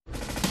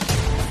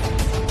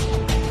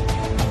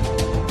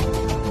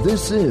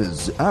This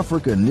is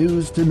Africa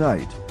News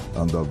Tonight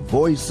on the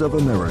Voice of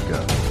America.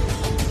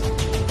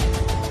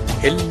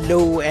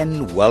 Hello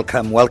and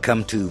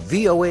welcome to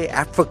VOA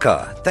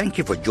Africa. Thank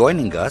you for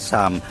joining us.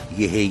 I'm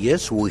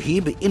Yeheyes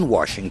Wuhib in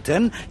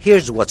Washington.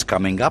 Here's what's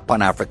coming up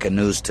on Africa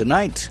News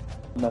Tonight.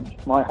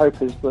 My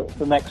hope is that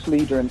the next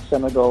leader in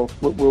Senegal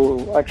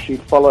will actually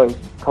follow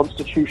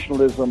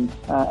constitutionalism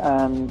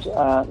and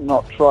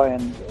not try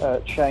and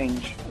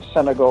change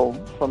Senegal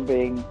from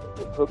being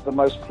the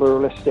most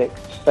pluralistic,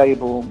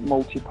 stable,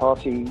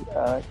 multi-party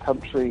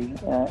country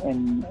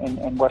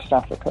in West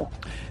Africa.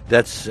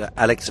 That's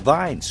Alex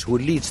Vines, who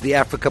leads the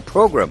Africa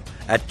program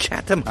at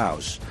Chatham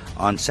House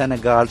on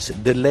Senegal's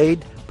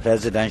delayed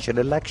presidential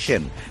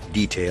election.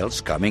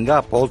 Details coming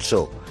up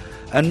also.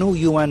 A new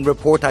UN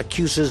report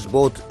accuses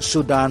both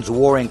Sudan's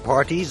warring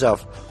parties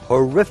of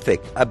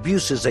horrific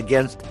abuses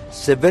against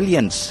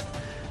civilians.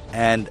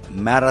 And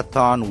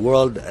marathon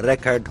world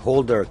record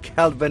holder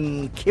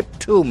Kelvin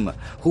Kiptum,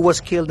 who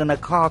was killed in a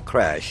car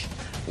crash,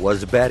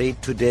 was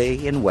buried today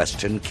in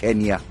western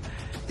Kenya.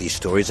 These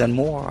stories and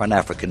more on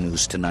Africa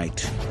News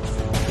Tonight.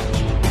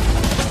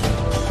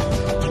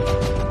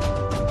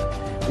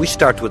 We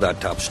start with our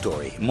top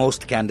story.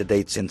 Most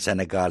candidates in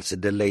Senegal's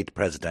delayed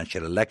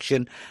presidential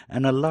election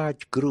and a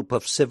large group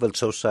of civil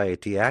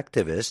society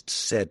activists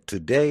said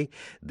today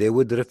they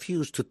would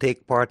refuse to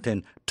take part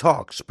in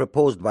talks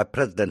proposed by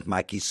President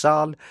Macky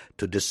Sall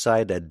to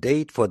decide a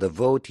date for the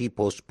vote he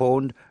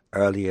postponed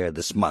earlier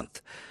this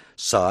month.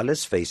 Sall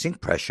is facing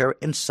pressure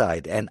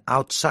inside and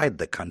outside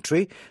the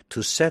country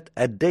to set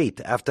a date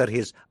after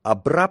his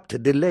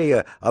abrupt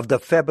delay of the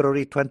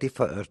February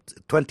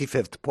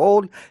 25th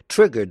poll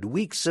triggered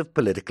weeks of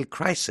political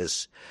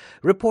crisis.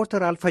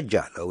 Reporter Alpha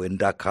Jallo in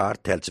Dakar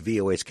tells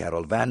VOA's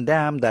Carol Van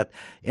Dam that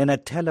in a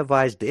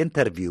televised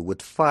interview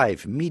with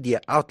 5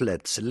 media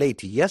outlets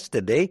late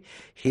yesterday,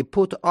 he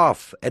put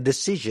off a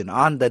decision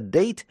on the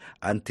date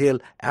until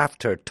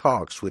after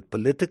talks with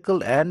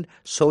political and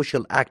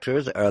social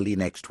actors early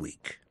next week.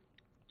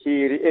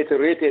 He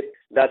reiterated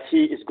that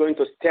he is going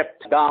to step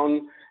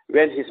down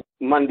when his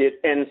mandate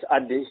ends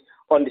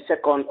on the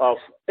 2nd of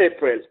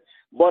April.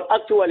 But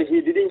actually,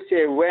 he didn't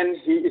say when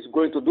he is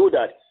going to do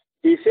that.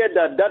 He said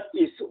that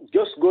is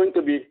just going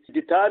to be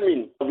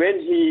determined when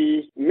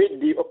he meet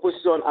the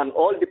opposition and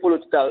all the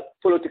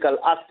political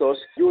actors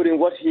during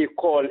what he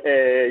called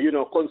a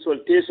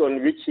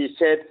consultation, which he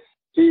said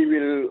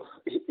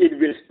it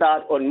will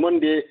start on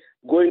Monday,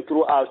 going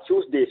throughout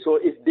Tuesday. So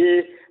if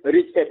they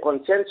reach a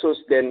consensus,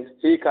 then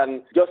he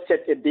can just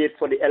set a date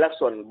for the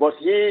election. But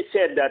he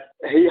said that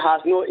he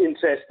has no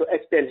interest to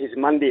extend his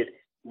mandate.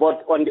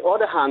 But on the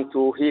other hand,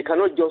 too, he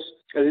cannot just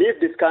leave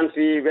this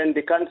country when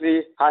the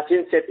country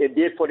hasn't set a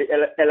date for the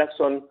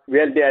election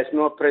when there is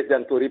no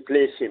president to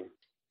replace him.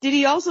 Did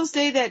he also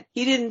say that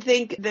he didn't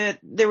think that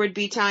there would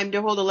be time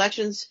to hold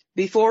elections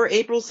before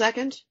April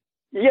 2nd?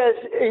 Yes,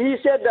 he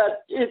said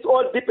that it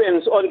all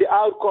depends on the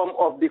outcome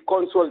of the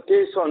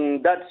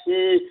consultation that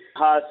he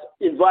has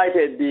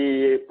invited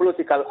the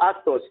political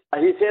actors.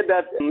 He said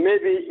that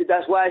maybe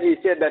that's why he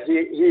said that he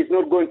is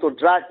not going to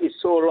drag it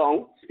so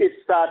long. It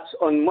starts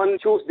on Monday,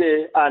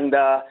 Tuesday, and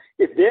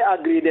if they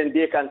agree, then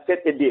they can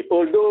set a date.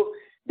 Although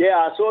there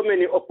are so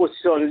many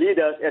opposition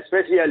leaders,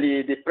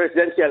 especially the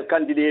presidential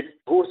candidate,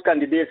 whose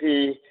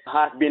candidacy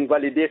has been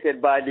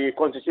validated by the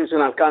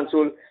Constitutional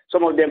Council.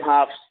 Some of them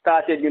have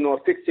started,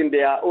 fixing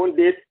their own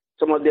date.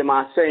 Some of them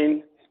are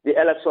saying the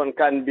election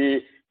can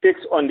be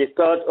fixed on the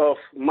 3rd of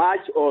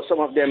March, or some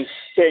of them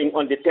saying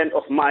on the 10th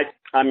of March.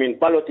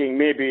 Balloting,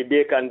 maybe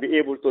they can be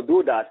able to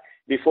do that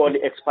before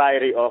the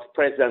expiry of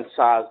President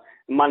Sall's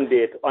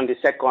mandate on the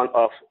 2nd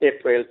of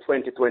April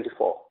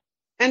 2024.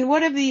 And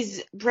what have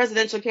these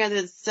presidential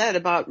candidates said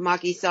about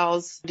Macky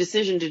Sall's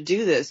decision to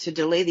do this, to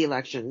delay the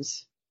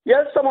elections?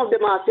 Yes, some of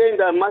them are saying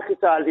that Macky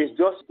Sall is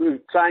just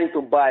trying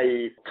to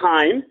buy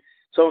time.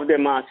 Some of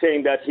them are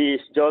saying that he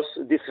is just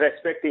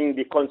disrespecting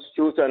the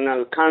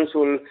Constitutional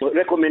Council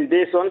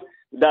recommendation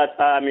that,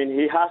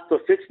 he has to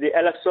fix the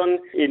election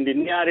in the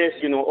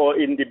nearest,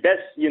 or in the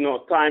best,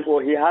 time,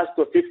 or he has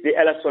to fix the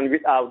election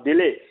without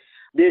delay.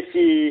 They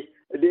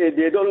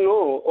don't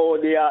know, or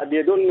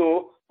they don't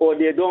know, or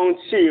they don't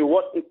see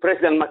what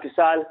President Macky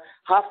Sall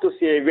has to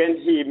say when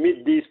he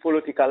meets these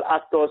political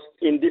actors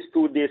in this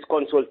 2 days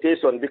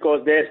consultation,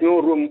 because there is no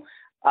room.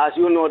 As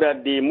you know,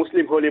 that the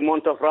Muslim holy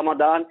month of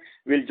Ramadan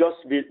will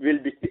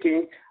be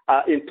kicking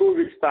in 2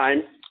 weeks'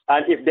 time.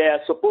 And if they are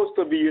supposed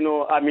to be,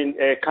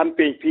 a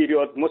campaign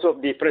period, most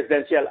of the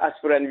presidential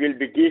aspirants will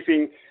be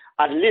giving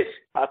at least,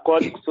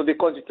 according to the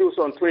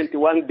Constitution,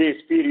 21 days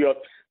period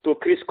to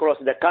crisscross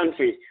the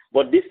country.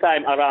 But this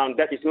time around,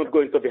 that is not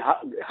going to be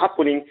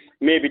happening.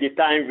 Maybe the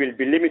time will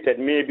be limited.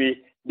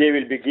 Maybe they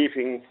will be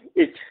giving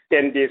each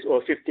 10 days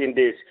or 15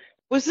 days.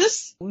 Was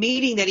this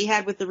meeting that he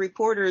had with the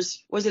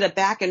reporters, was it a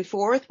back and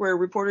forth where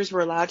reporters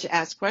were allowed to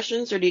ask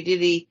questions, or did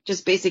he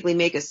just basically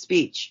make a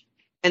speech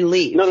and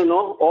leave?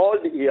 No. All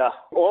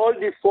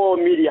the 4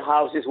 media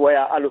houses were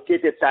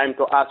allocated time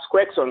to ask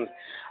questions.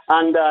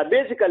 And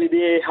basically,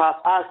 they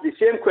have asked the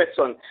same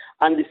question.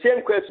 And the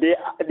same question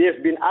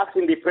they've been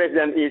asking the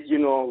president is,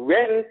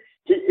 when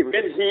he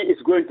is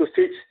going to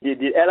fix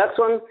the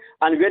election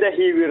and whether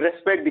he will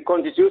respect the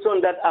constitution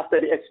that after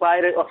the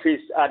expiry of his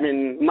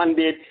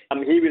mandate,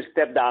 he will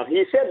step down.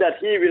 He said that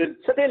he will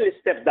certainly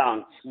step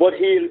down, but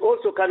he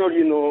also cannot,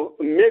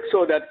 make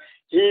sure that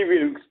he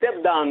will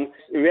step down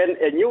when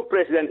a new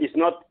president is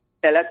not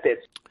elected.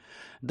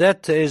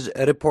 That is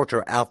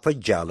reporter Alpha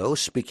Jallo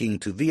speaking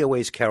to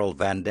VOA's Carol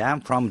Van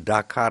Dam from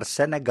Dakar,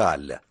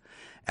 Senegal.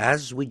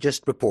 As we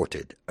just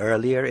reported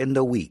earlier in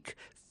the week,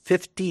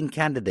 15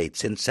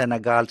 candidates in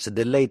Senegal's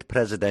delayed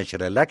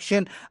presidential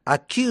election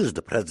accused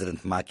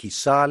President Macky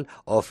Sall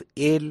of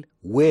ill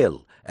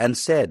will and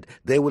said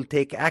they will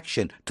take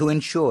action to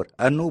ensure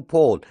a new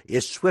poll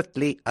is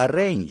swiftly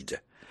arranged.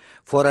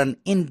 For an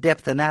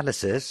in-depth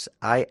analysis,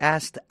 I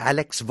asked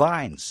Alex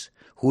Vines,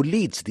 who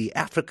leads the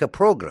Africa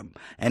program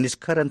and is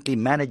currently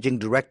managing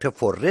director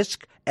for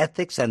risk,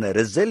 ethics and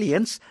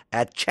resilience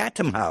at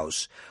Chatham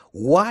House.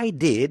 Why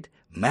did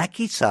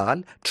Macky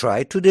Sall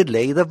try to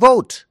delay the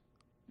vote?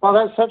 Well,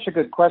 that's such a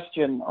good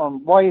question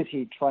on why is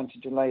he trying to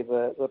delay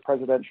the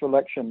presidential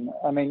election.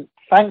 I mean,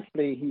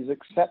 thankfully, he's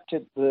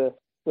accepted the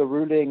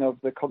ruling of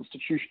the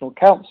Constitutional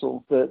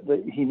Council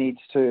that he needs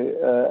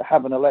to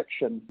have an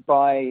election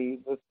by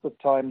the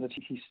time that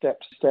he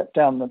steps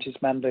down, that his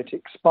mandate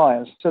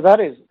expires. So that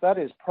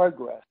is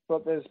progress.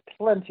 But there's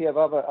plenty of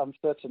other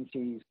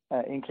uncertainties,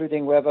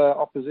 including whether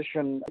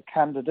opposition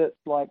candidates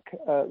like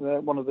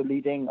one of the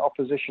leading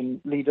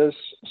opposition leaders,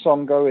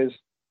 Sonko, is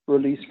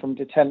released from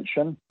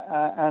detention,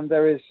 and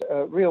there is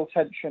real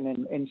tension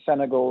in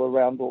Senegal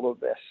around all of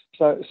this.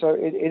 So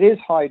it is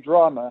high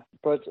drama,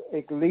 but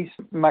at least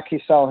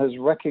Macky Sall has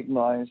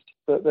recognized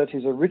that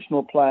his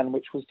original plan,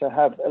 which was to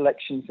have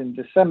elections in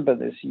December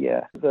this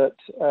year, that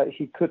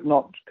he could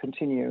not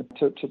continue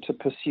to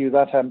pursue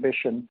that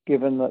ambition,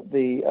 given that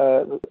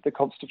the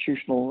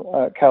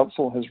Constitutional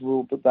Council has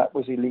ruled that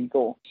was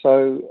illegal.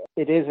 So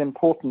it is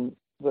important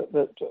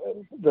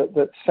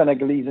that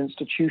Senegalese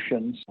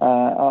institutions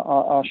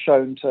are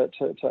shown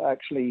to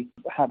actually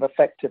have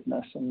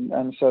effectiveness,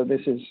 and so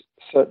this is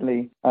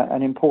certainly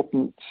an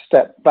important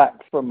step back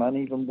from an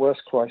even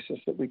worse crisis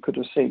that we could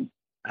have seen.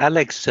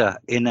 Alex,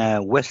 in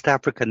a West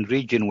African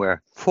region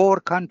where 4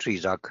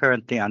 countries are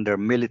currently under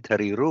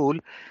military rule,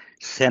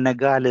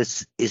 Senegal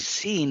is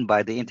seen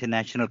by the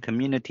international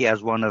community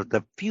as one of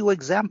the few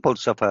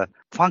examples of a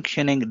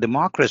functioning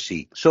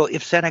democracy. So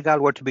if Senegal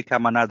were to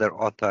become another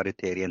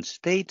authoritarian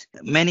state,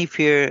 many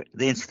fear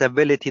the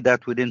instability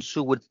that would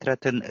ensue would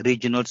threaten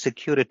regional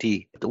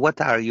security.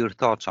 What are your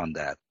thoughts on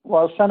that?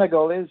 Well,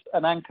 Senegal is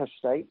an anchor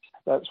state.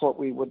 That's what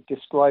we would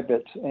describe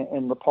it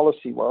in the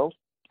policy world.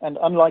 And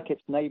unlike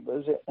its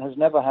neighbors, it has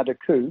never had a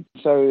coup,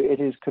 so it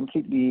is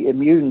completely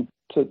immune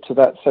to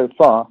that so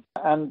far.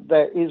 And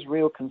there is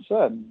real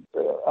concern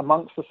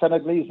amongst the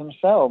Senegalese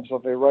themselves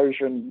of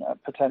erosion,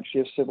 potentially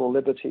of civil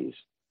liberties.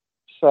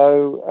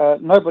 So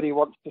nobody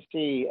wants to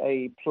see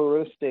a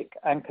pluralistic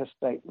anchor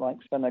state like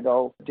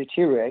Senegal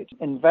deteriorate.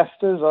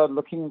 Investors are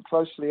looking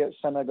closely at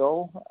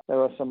Senegal.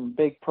 There are some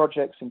big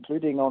projects,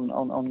 including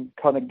on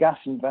kind of gas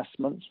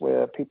investments,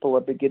 where people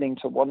are beginning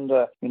to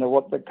wonder,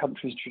 what the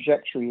country's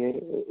trajectory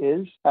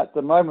is. At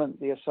the moment,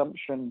 the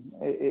assumption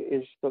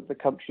is that the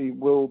country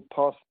will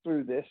pass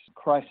through this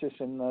crisis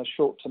in the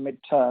short to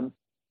mid-term,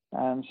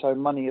 and so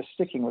money is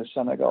sticking with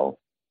Senegal.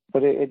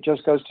 But it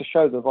just goes to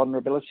show the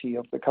vulnerability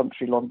of the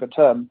country longer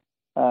term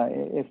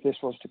if this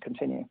was to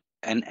continue.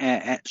 And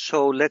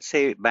so let's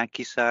say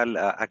Macky Sall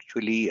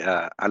actually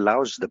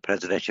allows the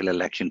presidential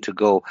election to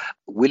go.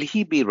 Will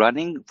he be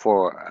running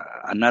for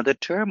another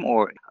term,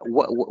 or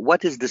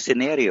what is the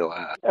scenario?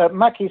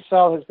 Macky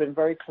Sall has been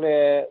very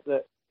clear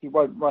that he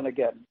won't run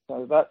again.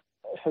 So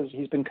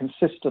he's been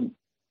consistent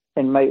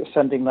in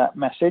sending that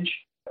message.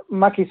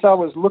 Macky Sall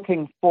was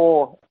looking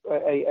for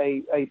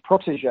a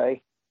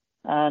protege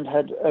and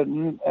had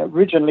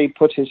originally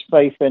put his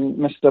faith in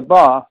Mr.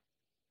 Barr,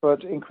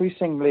 but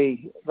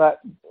increasingly that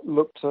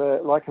looked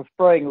like a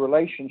fraying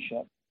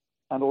relationship,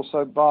 and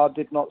also Barr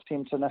did not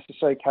seem to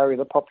necessarily carry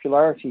the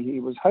popularity he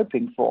was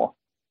hoping for.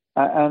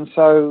 And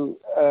so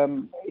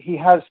he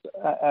has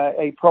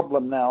a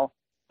problem now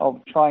of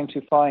trying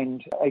to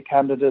find a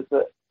candidate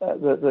that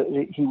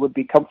he would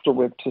be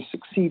comfortable with to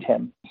succeed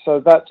him. So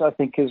that, I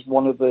think, is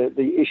one of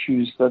the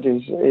issues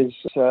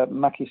that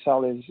Macky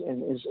Sall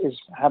is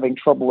having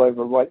trouble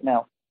over right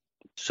now.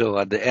 So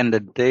at the end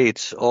of the day,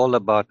 it's all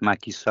about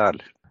Macky Sall.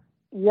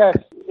 Yes,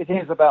 it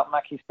is about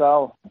Macky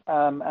Sall,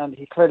 and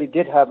he clearly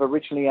did have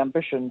originally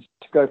ambitions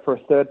to go for a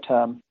third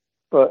term.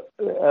 But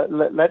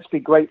let's be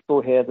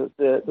grateful here that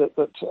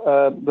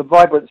the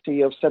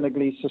vibrancy of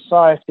Senegalese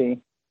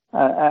society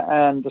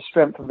and the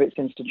strength of its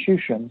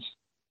institutions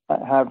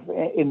have,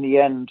 in the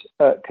end,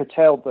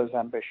 curtailed those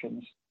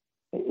ambitions.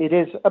 It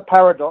is a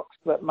paradox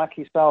that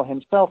Macky Sall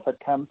himself had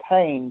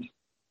campaigned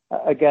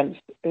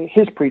against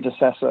his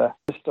predecessor,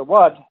 Mr.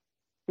 Wade,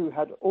 who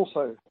had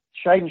also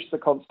changed the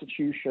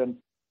constitution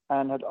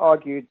and had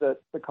argued that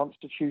the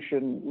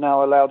constitution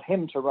now allowed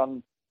him to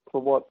run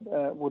for what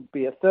would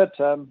be a third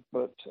term,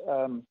 but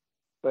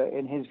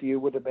in his view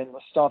would have been the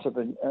start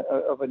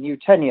of a new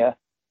tenure.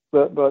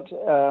 But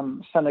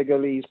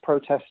Senegalese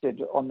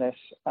protested on this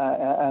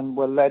and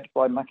were led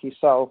by Macky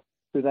Sall,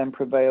 who then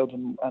prevailed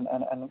and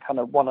kind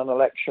of won an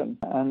election.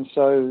 And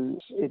so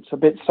it's a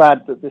bit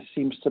sad that this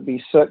seems to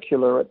be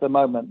circular at the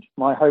moment.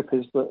 My hope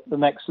is that the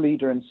next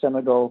leader in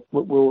Senegal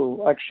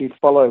will actually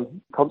follow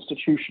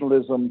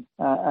constitutionalism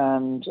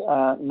and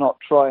not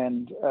try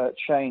and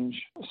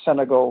change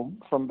Senegal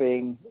from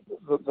being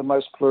the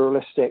most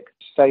pluralistic,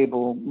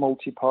 stable,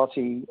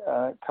 multi-party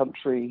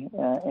country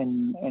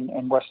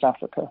in West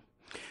Africa.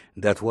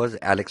 That was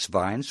Alex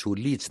Vines, who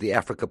leads the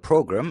Africa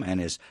program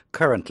and is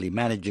currently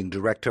Managing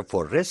Director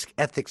for Risk,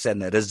 Ethics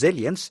and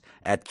Resilience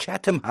at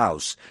Chatham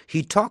House.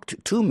 He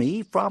talked to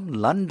me from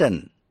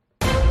London.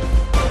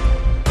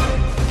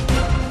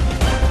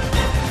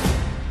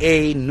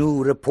 A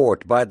new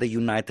report by the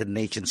United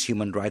Nations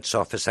Human Rights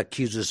Office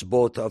accuses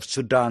both of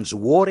Sudan's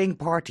warring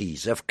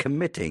parties of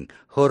committing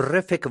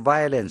horrific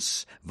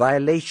violations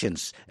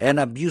and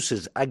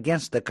abuses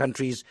against the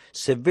country's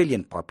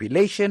civilian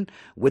population,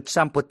 with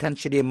some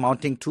potentially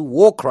amounting to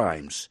war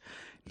crimes.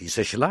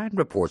 Lisa Schlein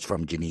reports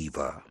from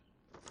Geneva.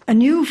 A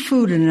new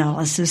food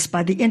analysis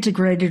by the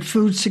Integrated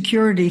Food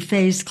Security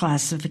Phase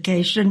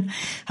Classification,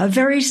 a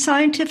very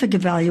scientific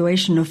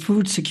evaluation of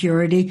food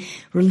security,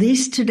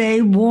 released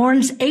today,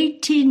 warns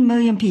 18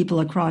 million people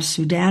across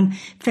Sudan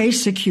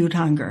face acute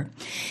hunger.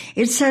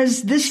 It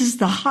says this is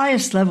the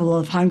highest level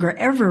of hunger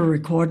ever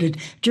recorded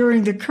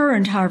during the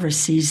current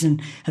harvest season,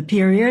 a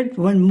period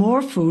when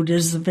more food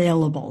is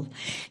available.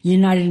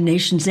 United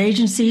Nations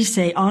agencies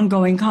say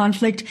ongoing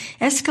conflict,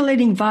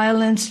 escalating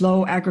violence,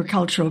 low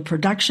agricultural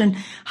production,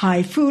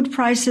 high food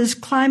prices,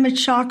 climate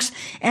shocks,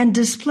 and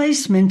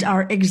displacement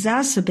are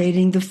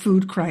exacerbating the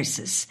food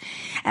crisis.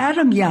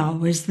 Adam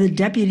Yao is the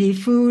Deputy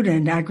Food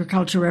and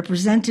Agriculture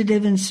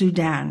Representative in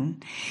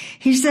Sudan.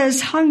 He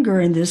says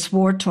hunger in this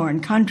war-torn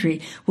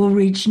country will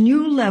reach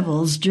new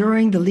levels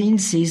during the lean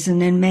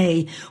season in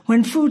May,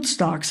 when food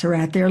stocks are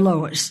at their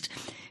lowest.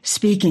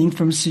 Speaking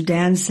from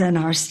Sudan's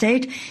Sennar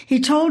state,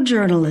 he told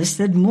journalists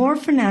that more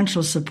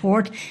financial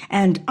support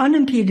and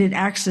unimpeded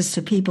access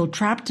to people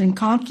trapped in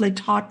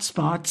conflict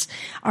hotspots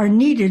are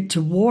needed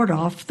to ward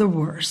off the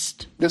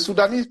worst. The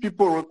Sudanese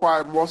people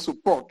require more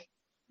support,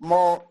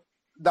 more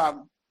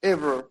than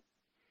ever.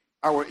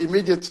 Our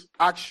immediate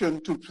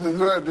action to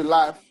preserve the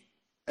life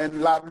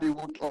and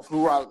livelihood of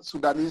rural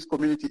Sudanese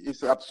community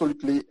is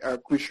absolutely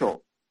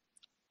crucial.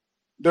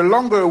 The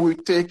longer we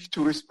take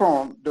to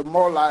respond, the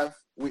more life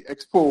we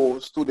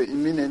expose to the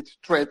imminent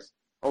threat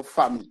of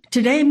famine.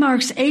 Today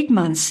marks 8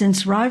 months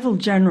since rival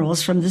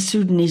generals from the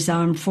Sudanese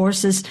Armed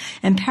Forces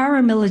and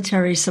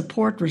paramilitary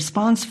support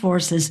response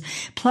forces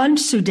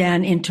plunged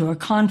Sudan into a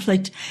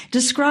conflict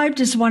described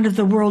as one of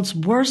the world's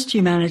worst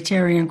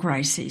humanitarian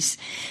crises.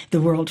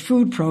 The World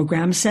Food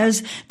Programme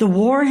says the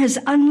war has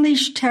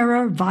unleashed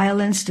terror,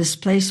 violence,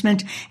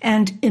 displacement,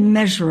 and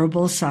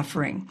immeasurable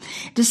suffering.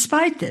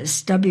 Despite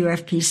this,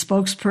 WFP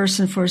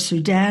spokesperson for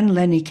Sudan,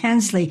 Lenny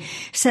Kensley,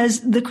 says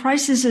the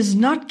crisis is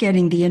not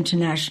getting the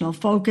international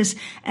focus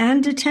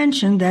and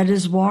attention that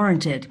is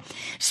warranted.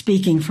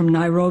 Speaking from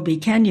Nairobi,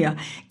 Kenya,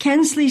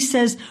 Kensley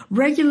says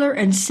regular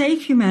and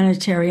safe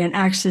humanitarian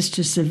access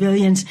to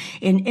civilians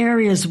in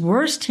areas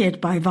worst hit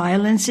by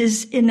violence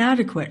is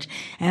inadequate,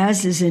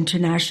 as is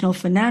international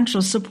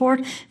financial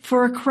support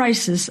for a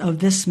crisis of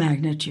this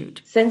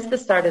magnitude. Since the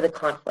start of the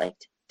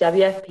conflict,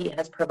 WFP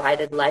has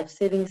provided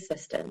life-saving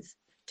assistance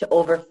to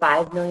over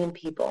 5 million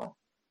people,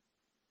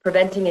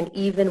 preventing an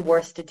even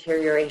worse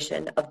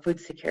deterioration of food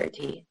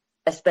security,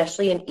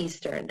 especially in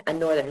eastern and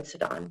northern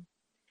Sudan.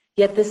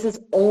 Yet this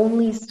is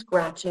only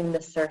scratching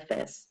the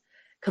surface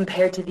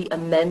compared to the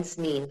immense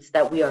needs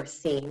that we are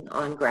seeing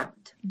on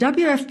ground.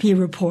 WFP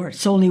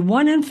reports only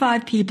 1 in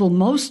 5 people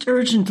most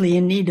urgently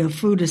in need of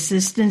food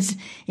assistance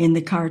in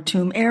the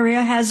Khartoum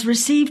area has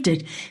received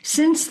it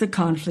since the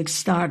conflict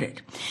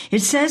started.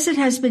 It says it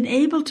has been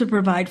able to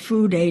provide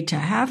food aid to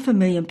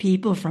 500,000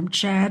 people from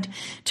Chad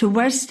to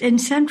West and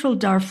Central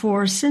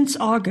Darfur since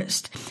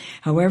August.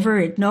 However,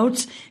 it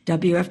notes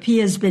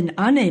WFP has been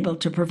unable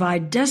to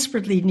provide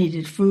desperately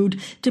needed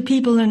food to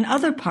people in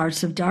other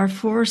parts of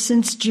Darfur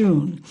since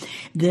June.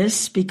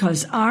 This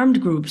because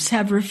armed groups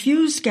have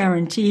refused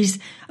guarantees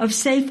of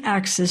safe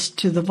access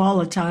to the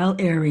volatile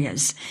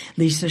areas.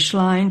 Lisa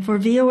Schlein for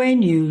VOA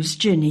News,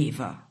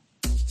 Geneva.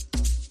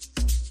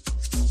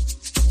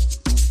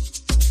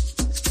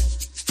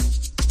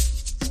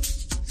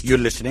 You're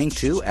listening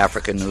to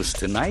Africa News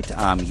Tonight.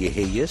 I'm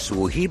Yeheyes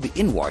Wahib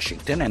in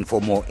Washington, and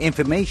for more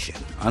information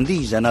on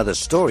these and other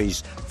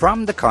stories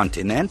from the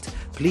continent,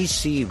 please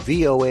see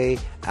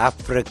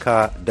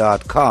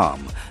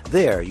voaafrica.com.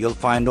 There you'll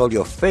find all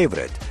your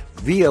favorite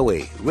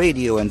VOA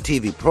radio and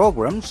TV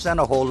programs and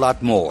a whole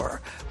lot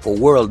more. For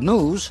world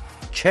news,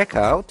 check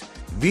out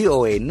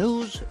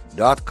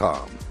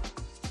voanews.com.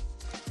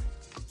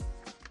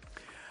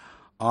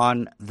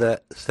 On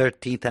the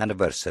 13th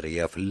anniversary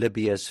of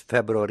Libya's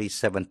February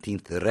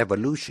 17th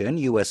revolution,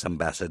 U.S.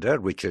 Ambassador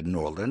Richard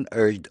Norland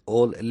urged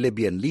all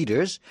Libyan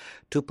leaders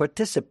to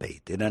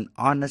participate in an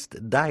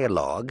honest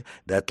dialogue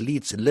that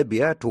leads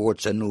Libya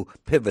towards a new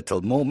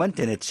pivotal moment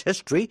in its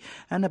history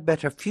and a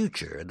better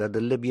future that the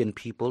Libyan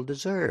people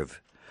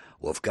deserve.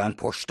 Wolfgang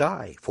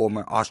Postai,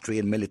 former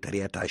Austrian military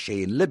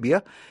attaché in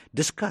Libya,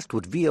 discussed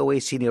with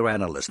VOA senior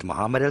analyst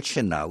Mohammed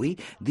El-Shenawi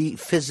the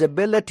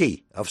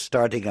feasibility of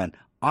starting an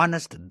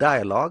honest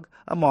dialogue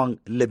among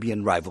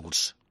Libyan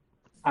rivals.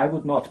 I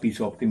would not be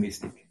so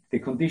optimistic. The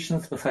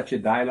conditions for such a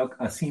dialogue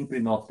are simply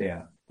not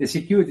there. The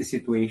security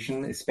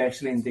situation,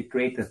 especially in the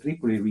Greater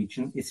Tripoli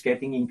region, is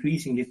getting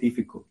increasingly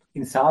difficult.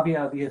 In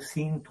Sabia, we have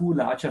seen two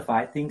larger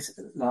fightings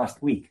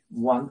last week,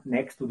 one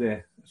next to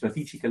the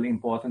strategically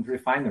important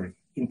refinery.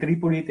 In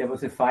Tripoli, there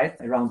was a fight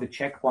around the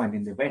checkpoint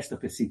in the west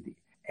of the city.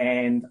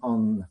 And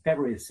on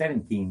February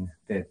 17,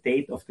 the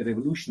date of the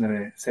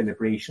revolutionary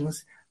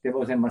celebrations, there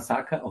was a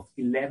massacre of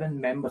 11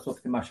 members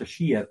of the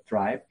Mashashia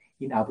tribe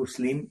in Abu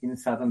Slim in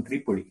southern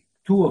Tripoli.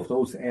 Two of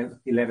those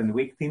 11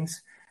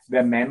 victims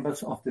were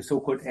members of the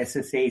so-called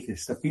SSA, the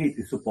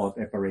Stability Support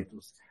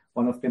Apparatus,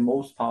 one of the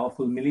most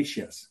powerful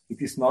militias.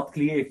 It is not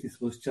clear if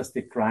this was just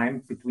a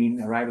crime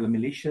between rival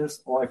militias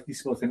or if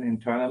this was an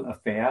internal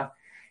affair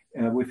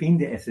within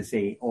the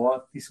SSA,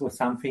 or this was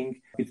something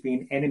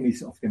between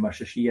enemies of the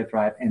Mashashia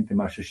tribe and the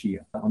Mashashia.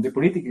 On the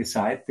political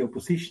side, the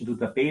opposition to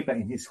Dabeba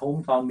in his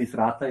hometown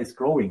Misrata is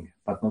growing,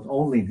 but not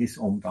only in his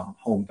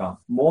hometown.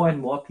 More and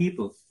more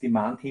people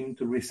demand him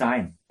to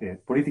resign. The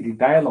political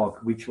dialogue,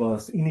 which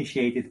was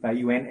initiated by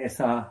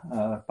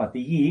UNSR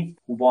Patiyi,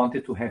 who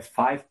wanted to have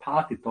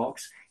 5-party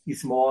talks,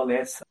 is more or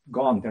less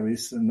gone. There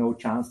is no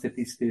chance that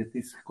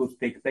this could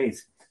take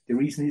place. The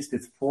reason is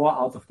that 4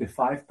 out of the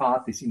 5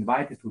 parties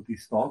invited to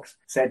these talks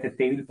said that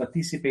they will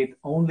participate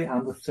only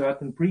under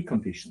certain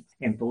preconditions,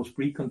 and those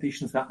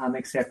preconditions are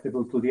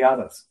unacceptable to the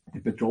others. The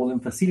petroleum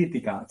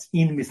facility guards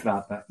in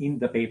Misrata, in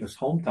Dabeba's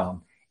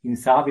hometown, in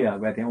Sabia,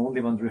 where the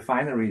only one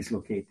refinery is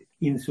located,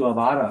 in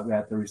Suavara,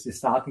 where there is the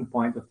starting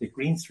point of the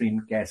Green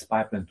Stream gas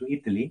pipeline to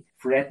Italy,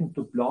 threaten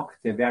to block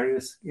the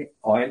various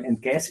oil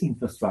and gas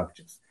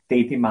infrastructures.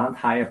 They demand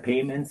higher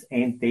payments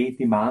and they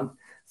demand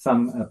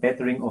some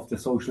bettering of the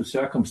social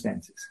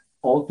circumstances.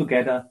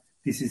 Altogether,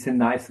 this is a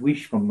nice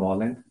wish from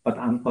Norland, but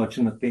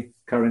unfortunately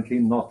currently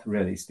not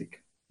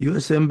realistic.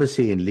 U.S.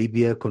 Embassy in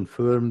Libya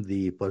confirmed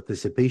the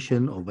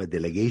participation of a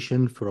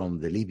delegation from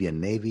the Libyan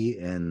Navy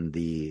and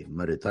the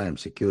Maritime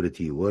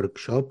Security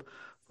Workshop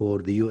for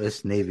the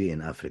U.S. Navy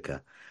in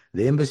Africa.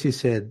 The embassy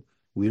said,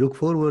 "We look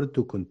forward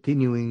to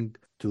continuing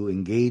to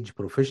engage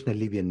professional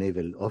Libyan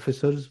naval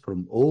officers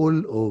from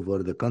all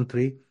over the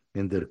country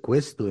in their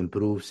quest to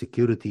improve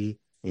security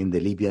in the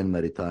Libyan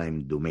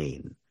maritime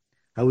domain."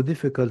 How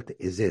difficult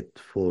is it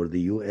for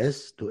the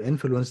U.S. to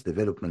influence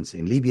developments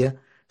in Libya,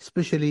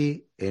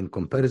 especially in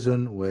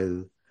comparison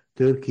with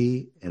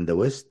Turkey in the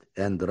west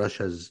and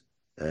Russia's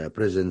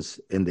presence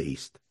in the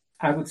east?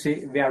 I would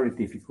say very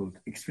difficult,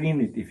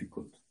 extremely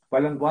difficult.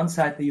 While on one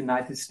side the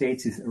United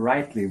States is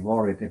rightly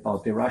worried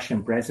about the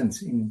Russian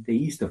presence in the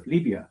east of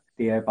Libya,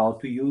 they are about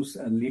to use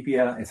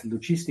Libya as a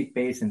logistic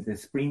base and a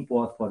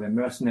springboard for the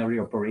mercenary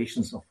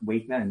operations of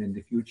Wagner and in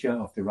the future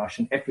of the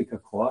Russian Africa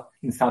Corps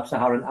in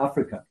sub-Saharan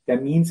Africa.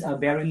 Their means are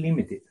very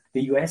limited.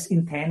 The US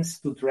intends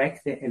to drag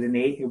the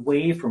LNA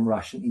away from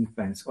Russian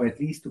influence, or at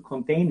least to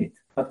contain it.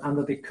 But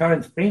under the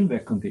current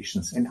framework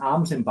conditions, an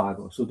arms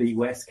embargo, so the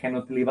US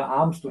cannot deliver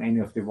arms to any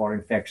of the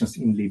warring factions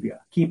in Libya.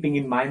 Keeping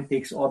in mind the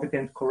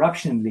exorbitant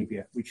corruption in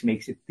Libya, which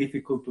makes it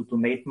difficult to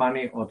donate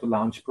money or to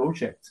launch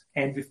projects.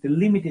 And with the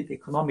limited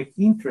economic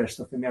interest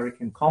of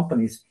American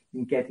companies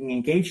in getting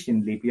engaged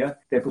in Libya,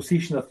 the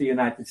position of the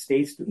United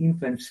States to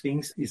influence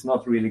things is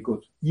not really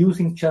good.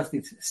 Using just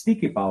its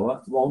sticky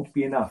power won't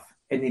be enough.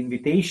 And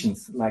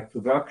invitations like to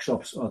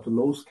workshops or to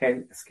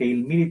low-scale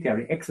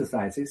military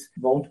exercises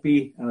won't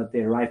be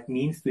the right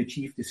means to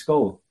achieve this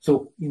goal.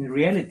 So in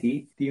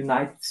reality, the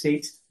United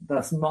States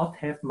does not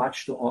have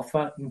much to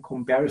offer in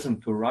comparison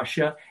to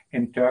Russia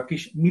and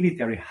Turkish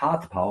military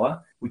hard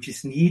power, which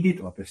is needed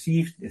or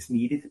perceived as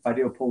needed by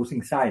the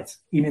opposing sides.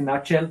 In a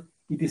nutshell,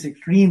 it is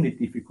extremely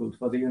difficult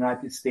for the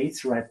United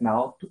States right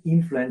now to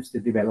influence the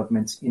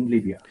developments in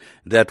Libya.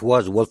 That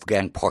was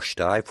Wolfgang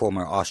Postai,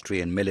 former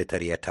Austrian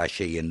military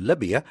attaché in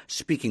Libya,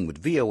 speaking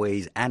with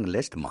VOA's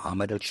analyst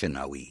Mohammed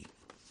El-Shenawi.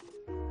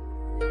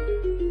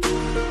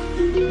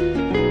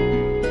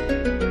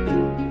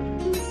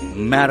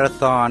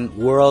 Marathon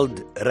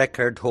world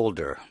record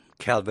holder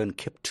Kelvin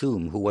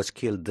Kiptum, who was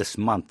killed this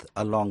month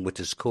along with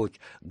his coach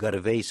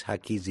Gervais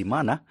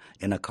Hakizimana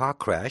in a car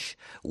crash,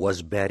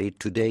 was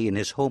buried today in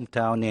his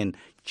hometown in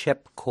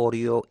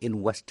Chepkorio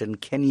in western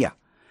Kenya.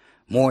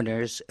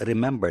 Mourners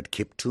remembered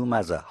Kiptum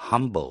as a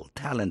humble,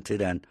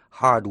 talented and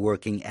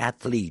hard-working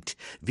athlete.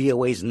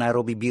 VOA's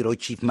Nairobi Bureau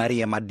Chief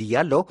Maria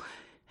Madiallo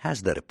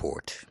has the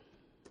report.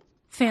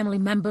 Family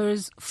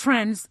members,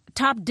 friends,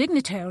 top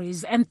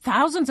dignitaries, and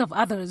thousands of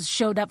others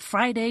showed up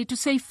Friday to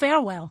say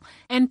farewell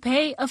and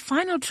pay a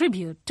final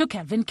tribute to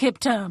Kelvin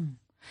Kiptum.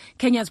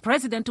 Kenya's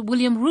President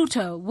William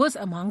Ruto was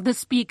among the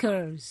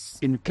speakers.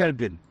 In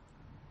Kelvin,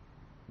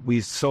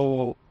 we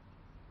saw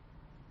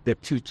the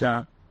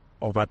future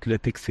of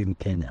athletics in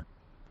Kenya.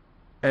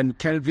 And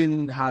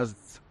Kelvin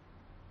has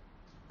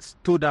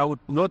stood out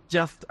not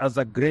just as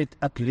a great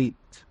athlete,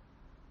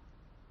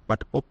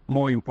 but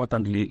more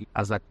importantly,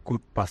 as a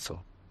good person.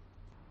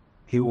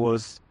 He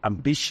was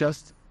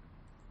ambitious,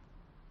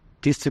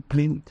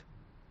 disciplined,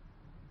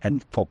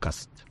 and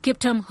focused.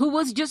 Kiptum, who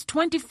was just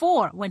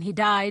 24 when he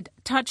died,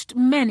 touched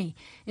many,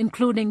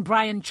 including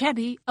Brian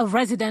Chebby, a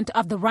resident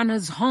of the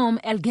runner's home,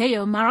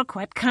 Elgeyo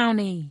Marakwet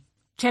County.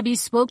 Chebby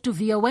spoke to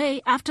VOA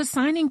after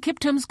signing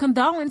Kiptum's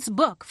condolence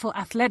book for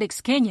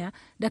Athletics Kenya,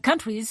 the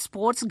country's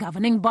sports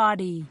governing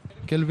body.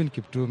 Kelvin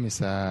Kiptum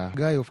is a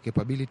guy of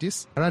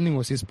capabilities. Running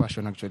was his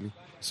passion, actually.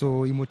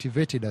 So he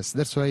motivated us.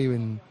 That's why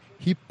when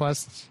he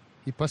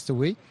passed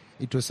away,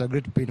 it was a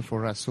great pain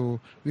for us. So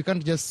we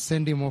can't just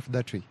send him off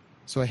that way.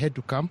 So I had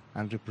to come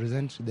and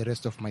represent the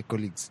rest of my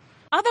colleagues.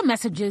 Other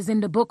messages in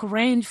the book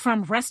range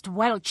from Rest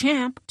Well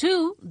Champ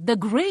to The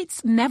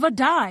Greats Never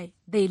Die.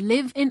 They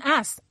live in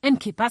us and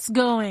keep us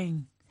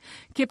going.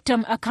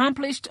 Kiptum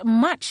accomplished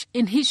much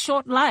in his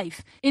short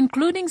life,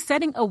 including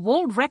setting a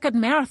world record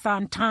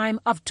marathon time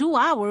of 2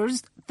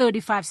 hours,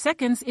 35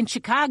 seconds in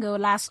Chicago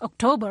last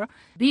October,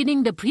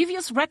 beating the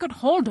previous record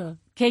holder,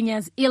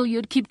 Kenya's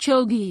Eliud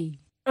Kipchoge.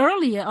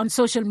 Earlier on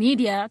social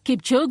media,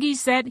 Kipchoge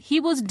said he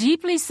was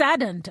deeply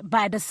saddened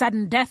by the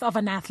sudden death of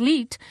an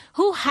athlete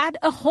who had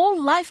a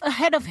whole life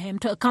ahead of him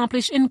to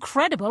accomplish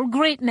incredible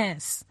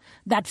greatness.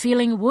 That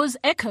feeling was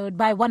echoed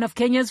by one of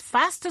Kenya's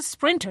fastest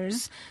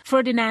sprinters,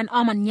 Ferdinand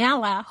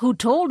Omanyala, who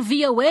told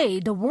VOA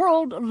the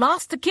world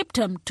lost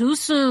Kiptum too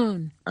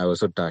soon. I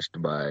was so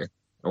touched by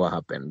what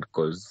happened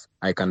because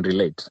I can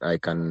relate. I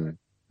can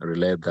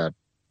relate that,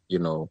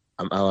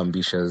 how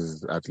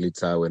ambitious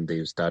athletes are when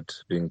they start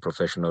doing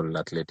professional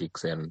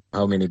athletics and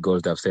how many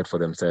goals they've set for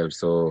themselves.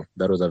 So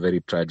that was a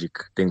very tragic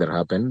thing that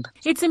happened.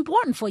 It's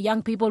important for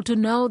young people to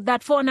know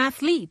that for an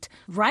athlete,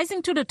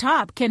 rising to the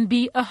top can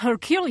be a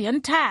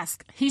Herculean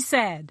task, he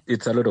said.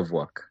 It's a lot of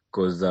work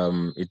because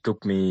it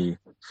took me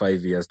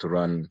 5 years to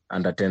run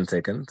under 10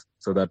 seconds.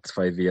 So that's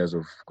 5 years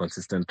of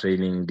consistent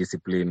training,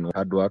 discipline,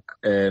 hard work,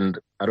 and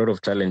a lot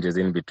of challenges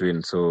in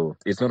between. So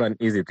it's not an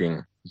easy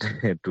thing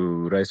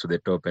to rise to the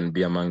top and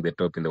be among the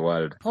top in the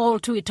world. Paul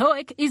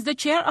Tuitoik is the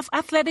chair of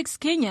Athletics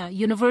Kenya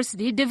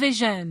University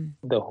Division.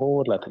 The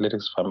whole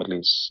athletics family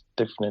is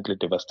definitely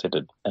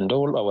devastated. And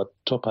all our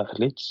top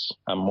athletes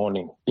are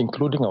mourning,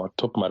 including our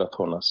top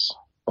marathoners.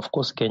 Of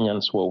course,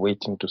 Kenyans were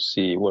waiting to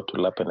see what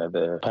will happen at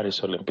the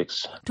Paris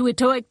Olympics.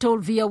 Tuitoik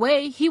told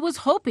VOA he was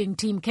hoping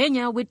Team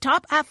Kenya with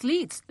top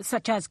athletes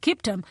such as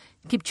Kiptum,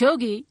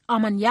 Kipchoge,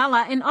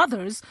 Omanyala and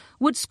others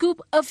would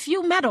scoop a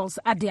few medals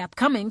at the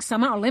upcoming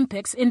Summer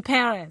Olympics in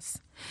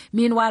Paris.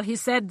 Meanwhile, he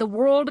said the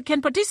world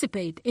can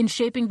participate in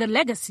shaping the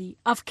legacy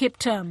of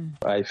Kiptum.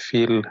 I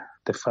feel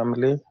the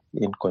family,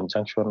 in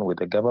conjunction with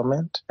the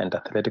government and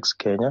Athletics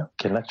Kenya,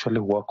 can actually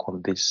work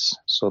on this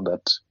so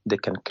that they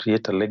can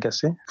create a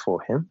legacy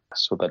for him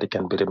so that he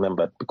can be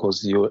remembered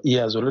because he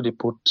has already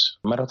put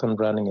marathon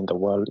running in the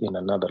world in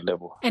another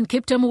level. And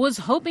Kiptum was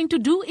hoping to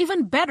do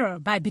even better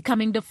by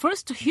becoming the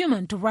first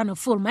human to run a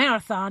full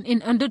marathon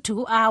in under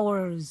 2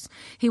 hours.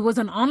 He was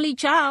an only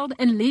child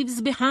and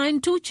leaves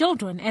behind 2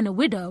 children and a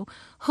widow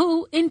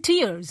who, in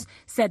tears,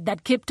 said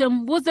that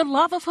Kiptum was the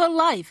love of her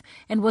life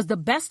and was the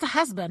best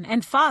husband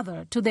and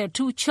father to their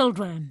 2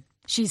 children.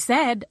 She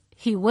said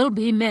he will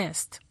be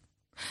missed.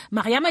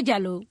 Mariama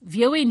Jallo,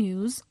 VOA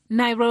News,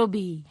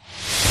 Nairobi.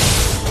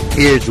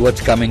 Here's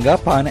what's coming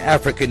up on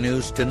Africa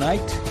News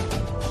Tonight.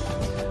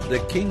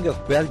 The King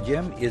of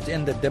Belgium is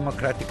in the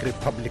Democratic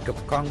Republic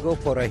of Congo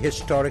for a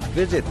historic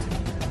visit.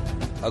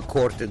 A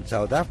court in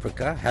South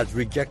Africa has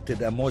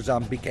rejected a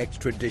Mozambique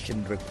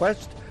extradition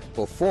request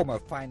for former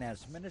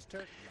finance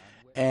minister.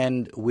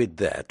 And with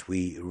that,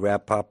 we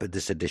wrap up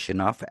this edition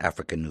of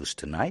Africa News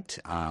Tonight.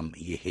 I'm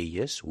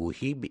Yeheyes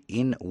Wuhib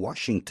in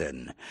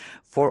Washington.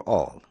 For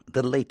all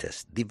the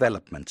latest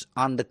developments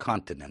on the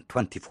continent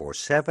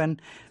 24/7,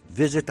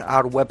 visit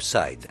our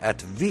website at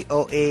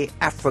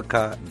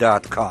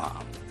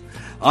voaafrica.com.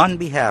 On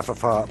behalf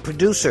of our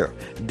producer,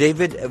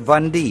 David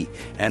Van D,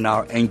 and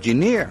our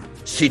engineer,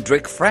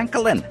 Cedric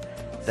Franklin,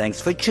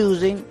 thanks for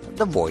choosing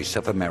the Voice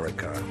of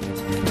America.